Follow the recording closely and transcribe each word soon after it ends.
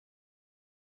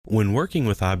When working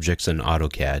with objects in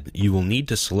AutoCAD, you will need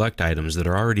to select items that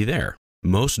are already there.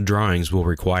 Most drawings will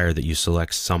require that you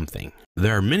select something.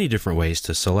 There are many different ways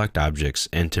to select objects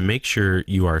and to make sure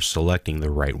you are selecting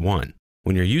the right one.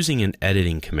 When you're using an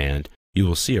editing command, you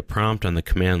will see a prompt on the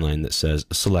command line that says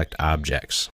Select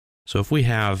Objects. So if we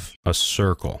have a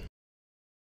circle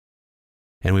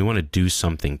and we want to do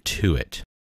something to it,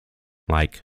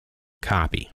 like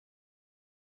copy,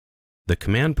 the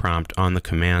command prompt on the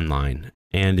command line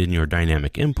and in your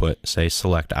dynamic input say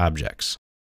Select Objects.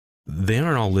 They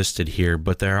aren't all listed here,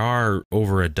 but there are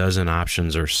over a dozen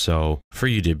options or so for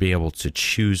you to be able to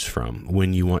choose from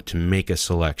when you want to make a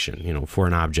selection, for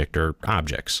an object or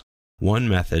objects. One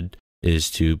method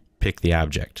is to pick the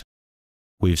object.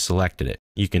 We've selected it.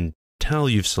 You can tell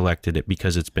you've selected it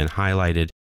because it's been highlighted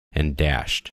and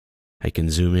dashed. I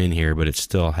can zoom in here, but it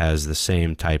still has the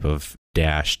same type of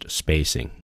dashed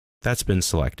spacing. That's been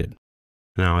selected.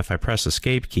 Now, if I press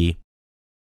Escape key,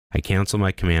 I cancel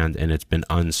my command and it's been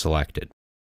unselected.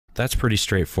 That's pretty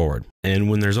straightforward. And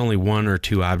when there's only one or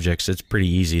two objects, it's pretty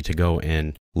easy to go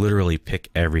and literally pick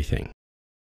everything.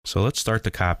 So let's start the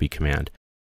copy command.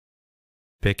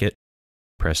 Pick it,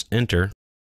 press Enter.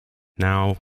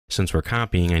 Now, since we're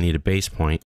copying, I need a base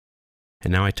point,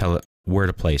 and now I tell it where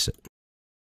to place it.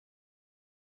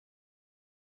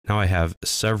 Now I have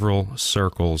several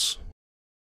circles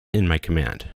in my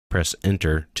command. Press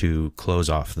Enter to close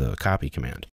off the copy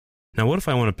command. Now what if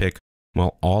I want to pick,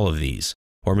 all of these,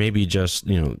 or maybe just,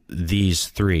 these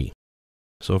three.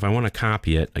 So if I want to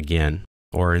copy it again,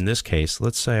 or in this case,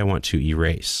 let's say I want to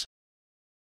erase.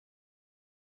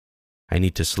 I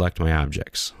need to select my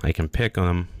objects. I can pick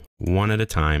them one at a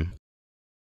time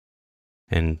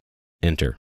and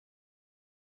Enter.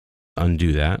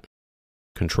 Undo that.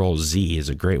 Control Z is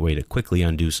a great way to quickly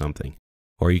undo something,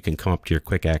 or you can come up to your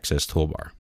quick access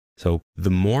toolbar. So the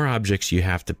more objects you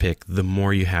have to pick, the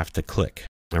more you have to click.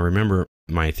 Now remember,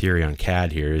 my theory on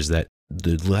CAD here is that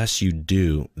the less you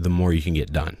do, the more you can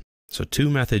get done. So two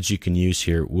methods you can use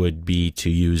here would be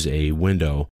to use a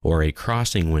window or a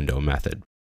crossing window method.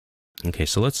 Okay,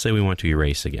 so let's say we want to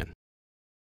erase again.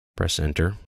 Press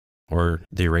Enter, or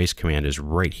the erase command is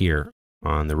right here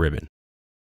on the ribbon.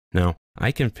 Now,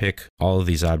 I can pick all of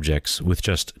these objects with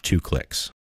just 2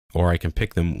 clicks, or I can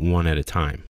pick them one at a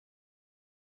time.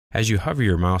 As you hover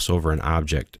your mouse over an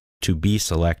object to be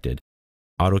selected,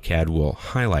 AutoCAD will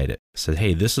highlight it, say,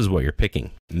 hey, this is what you're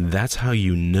picking. That's how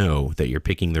you know that you're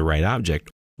picking the right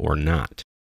object or not.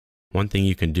 One thing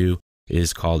you can do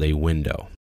is called a window.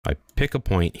 I pick a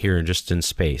point here just in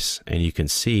space, and you can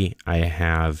see I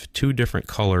have 2 different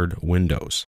colored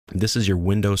windows. This is your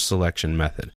window selection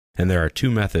method, and there are 2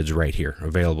 methods right here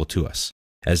available to us.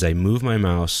 As I move my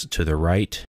mouse to the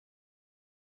right,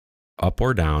 up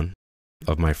or down,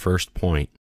 of my first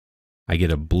point, I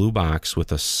get a blue box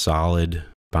with a solid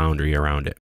boundary around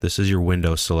it. This is your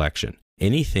window selection.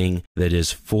 Anything that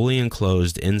is fully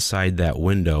enclosed inside that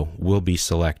window will be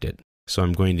selected. So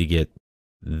I'm going to get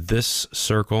this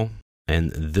circle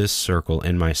and this circle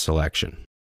in my selection.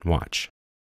 Watch.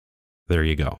 There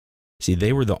you go. See,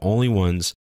 they were the only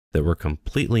ones that were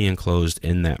completely enclosed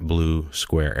in that blue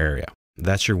square area.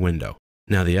 That's your window.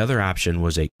 Now the other option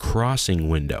was a crossing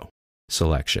window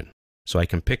selection. So I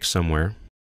can pick somewhere,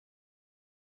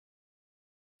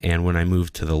 and when I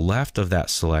move to the left of that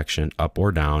selection, up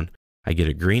or down, I get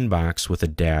a green box with a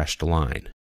dashed line.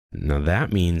 Now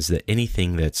that means that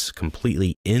anything that's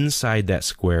completely inside that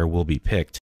square will be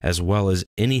picked, as well as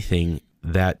anything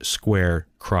that square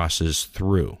crosses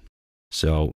through.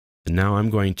 So now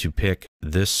I'm going to pick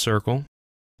this circle,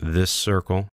 this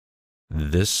circle,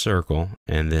 this circle,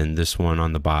 and then this one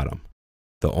on the bottom.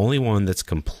 The only one that's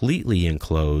completely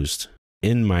enclosed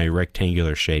in my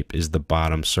rectangular shape is the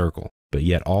bottom circle, but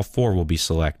yet all 4 will be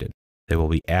selected. They will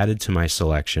be added to my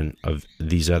selection of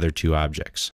these other 2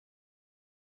 objects.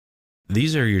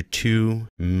 These are your 2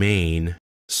 main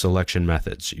selection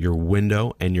methods, your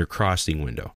window and your crossing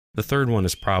window. The third one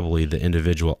is probably the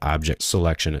individual object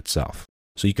selection itself.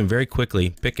 So you can very quickly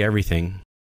pick everything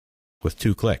with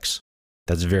 2 clicks.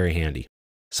 That's very handy.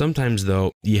 Sometimes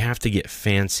though, you have to get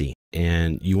fancy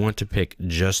and you want to pick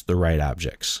just the right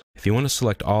objects. If you want to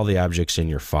select all the objects in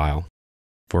your file,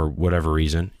 for whatever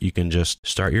reason, you can just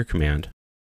start your command,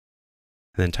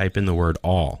 then type in the word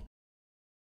all.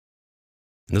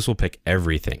 And this will pick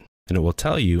everything, and it will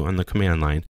tell you on the command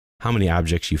line how many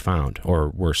objects you found or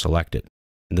were selected.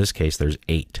 In this case, there's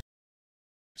 8.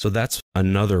 So that's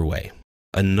another way.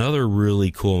 Another really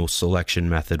cool selection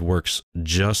method works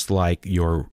just like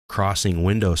your crossing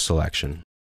window selection,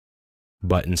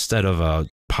 but instead of a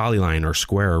polyline or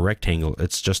square or rectangle,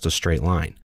 it's just a straight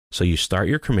line. So you start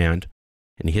your command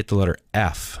and you hit the letter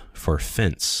F for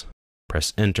fence.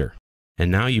 Press enter.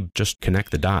 And now you just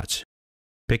connect the dots.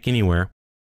 Pick anywhere,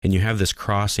 and you have this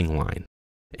crossing line.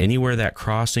 Anywhere that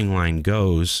crossing line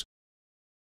goes,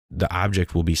 the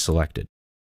object will be selected.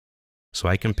 So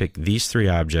I can pick these three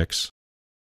objects.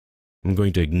 I'm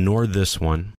going to ignore this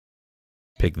one,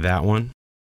 pick that one,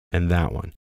 and that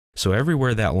one. So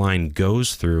everywhere that line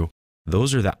goes through,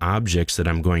 those are the objects that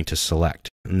I'm going to select.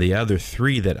 And the other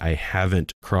three that I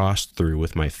haven't crossed through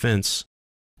with my fence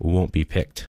won't be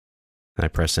picked. And I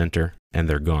press enter, and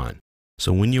they're gone.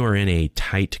 So when you are in a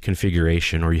tight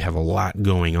configuration or you have a lot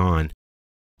going on,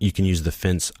 you can use the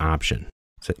fence option.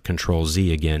 Hit Control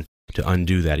Z again to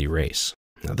undo that erase.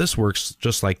 Now this works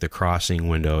just like the crossing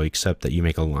window, except that you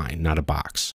make a line, not a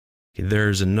box.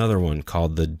 There's another one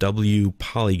called the W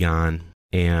polygon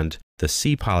and the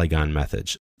C polygon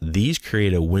methods. These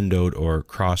create a windowed or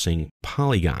crossing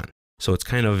polygon. So it's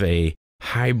kind of a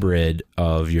hybrid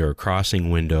of your crossing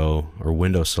window or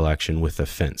window selection with a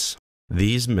fence.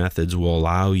 These methods will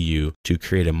allow you to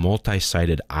create a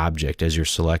multi-sided object as your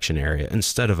selection area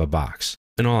instead of a box.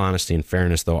 In all honesty and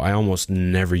fairness though, I almost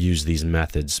never use these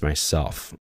methods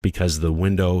myself because the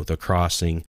window, the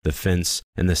crossing, the fence,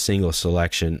 and the single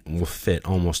selection will fit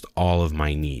almost all of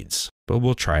my needs. But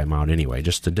we'll try them out anyway,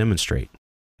 just to demonstrate.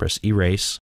 Press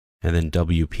erase and then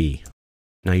WP.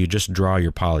 Now you just draw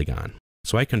your polygon.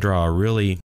 So I can draw a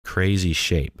really crazy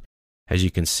shape. As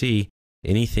you can see,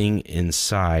 anything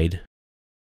inside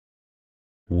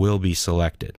will be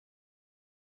selected.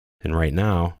 And right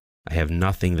now, I have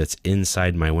nothing that's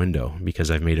inside my window because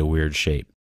I've made a weird shape.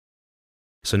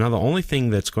 So now the only thing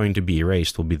that's going to be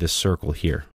erased will be this circle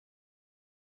here.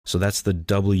 So that's the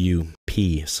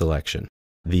WP selection.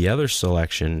 The other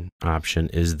selection option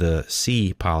is the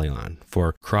C polygon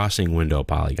for crossing window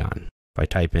polygon. If I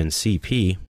type in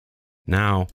CP,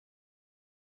 now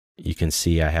you can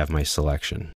see I have my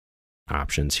selection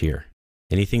options here.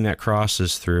 Anything that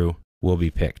crosses through will be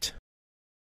picked.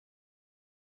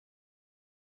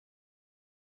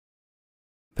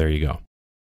 There you go.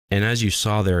 And as you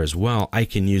saw there as well, I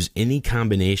can use any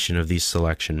combination of these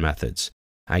selection methods.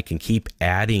 I can keep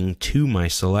adding to my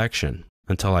selection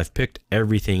until I've picked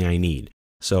everything I need.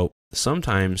 So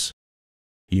sometimes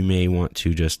you may want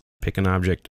to just pick an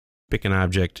object,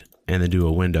 and then do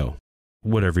a window,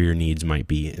 whatever your needs might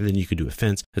be. And then you could do a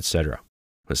fence, etc.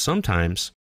 But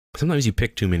sometimes you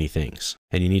pick too many things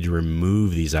and you need to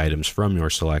remove these items from your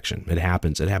selection. It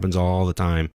happens all the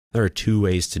time. There are two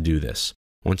ways to do this.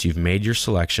 Once you've made your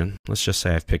selection, let's just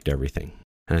say I've picked everything.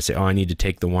 And I say, oh, I need to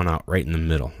take the one out right in the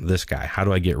middle, this guy. How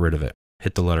do I get rid of it?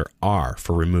 Hit the letter R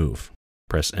for remove.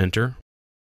 Press enter,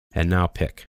 and now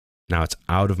pick. Now it's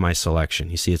out of my selection.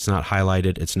 You see, it's not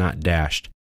highlighted, it's not dashed.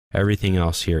 Everything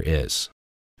else here is.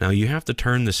 Now you have to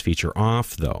turn this feature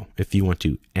off though, if you want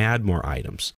to add more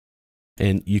items.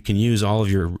 And you can use all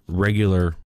of your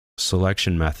regular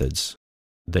selection methods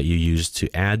that you use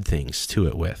to add things to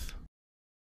it with.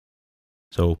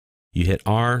 So you hit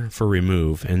R for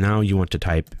remove, and now you want to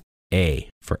type A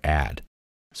for add.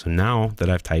 So now that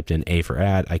I've typed in A for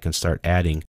add, I can start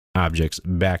adding objects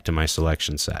back to my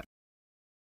selection set.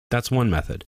 That's one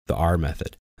method, the R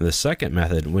method. And the second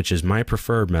method, which is my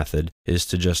preferred method, is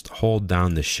to just hold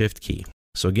down the Shift key.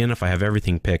 So again, if I have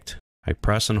everything picked, I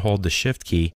press and hold the Shift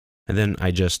key, and then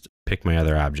I just pick my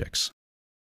other objects.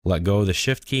 Let go of the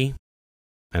Shift key,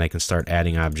 and I can start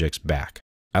adding objects back.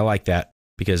 I like that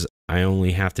because I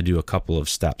only have to do a couple of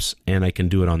steps, and I can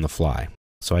do it on the fly.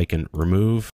 So I can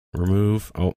remove,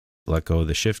 let go of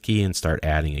the Shift key and start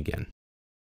adding again.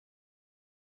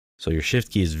 So your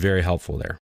Shift key is very helpful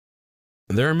there.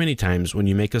 There are many times when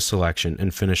you make a selection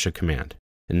and finish a command,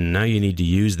 and now you need to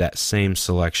use that same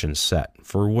selection set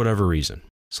for whatever reason.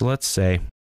 So let's say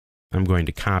I'm going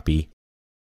to copy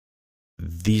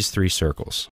these three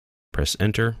circles. Press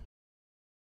enter,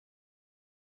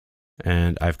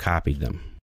 and I've copied them.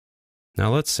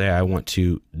 Now let's say I want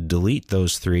to delete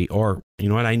those three, or you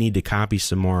know what, I need to copy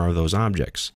some more of those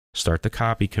objects. Start the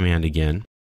copy command again,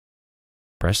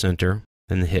 press enter,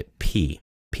 then hit P.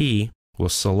 P will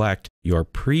select your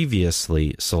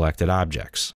previously selected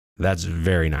objects. That's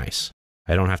very nice.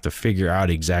 I don't have to figure out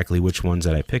exactly which ones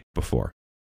that I picked before.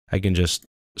 I can just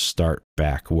start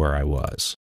back where I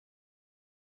was.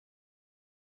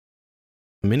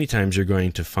 Many times you're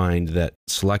going to find that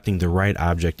selecting the right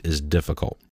object is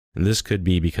difficult. And this could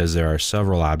be because there are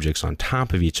several objects on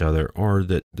top of each other, or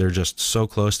that they're just so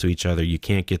close to each other you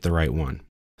can't get the right one.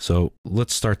 So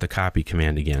let's start the copy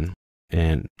command again,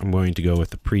 and I'm going to go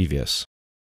with the previous.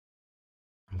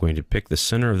 I'm going to pick the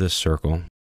center of this circle.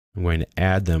 I'm going to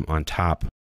add them on top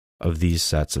of these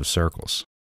sets of circles.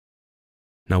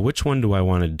 Now, which one do I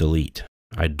want to delete?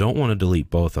 I don't want to delete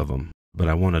both of them, but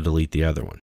I want to delete the other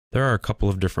one. There are a couple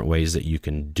of different ways that you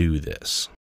can do this.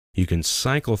 You can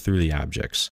cycle through the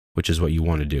objects, which is what you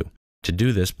want to do. To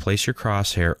do this, place your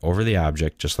crosshair over the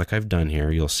object, just like I've done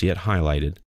here. You'll see it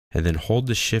highlighted, and then hold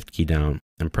the Shift key down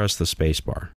and press the space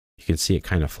bar. You can see it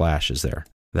kind of flashes there.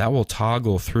 That will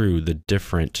toggle through the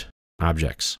different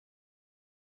objects.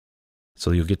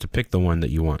 So you'll get to pick the one that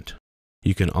you want.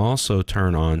 You can also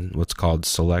turn on what's called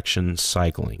selection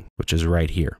cycling, which is right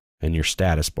here in your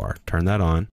status bar. Turn that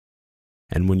on.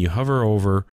 And when you hover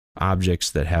over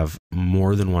objects that have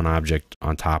more than one object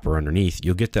on top or underneath,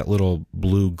 you'll get that little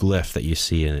blue glyph that you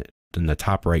see in the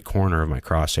top right corner of my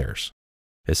crosshairs.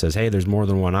 It says, hey, there's more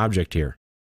than one object here.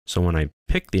 So when I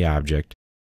pick the object,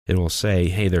 it will say,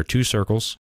 hey, there are 2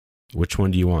 circles. Which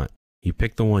one do you want? You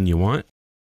pick the one you want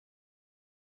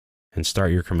and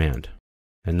start your command.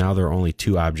 And now there are only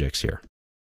 2 objects here.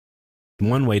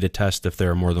 One way to test if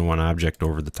there are more than one object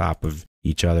over the top of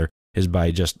each other is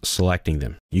by just selecting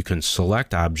them. You can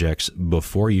select objects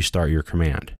before you start your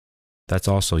command. That's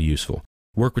also useful.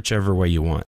 Work whichever way you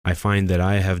want. I find that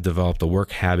I have developed a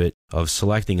work habit of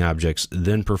selecting objects,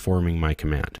 then performing my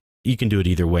command. You can do it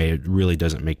either way. It really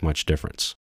doesn't make much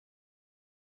difference.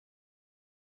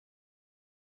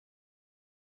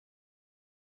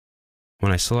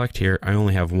 When I select here, I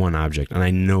only have one object, and I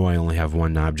know I only have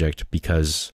one object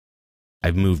because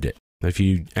I've moved it. If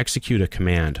you execute a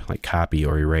command like copy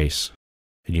or erase,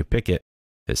 and you pick it,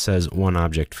 it says 1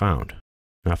 object found.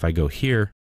 Now if I go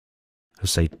here, it'll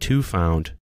say 2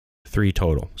 found, 3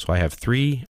 total. So I have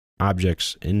 3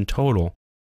 objects in total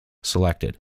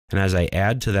selected. And as I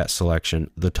add to that selection,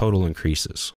 the total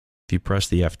increases. If you press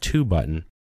the F2 button,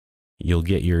 you'll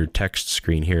get your text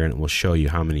screen here and it will show you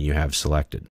how many you have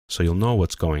selected. So you'll know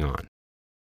what's going on.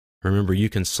 Remember, you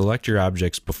can select your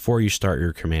objects before you start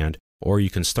your command, or you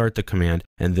can start the command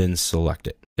and then select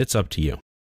it. It's up to you.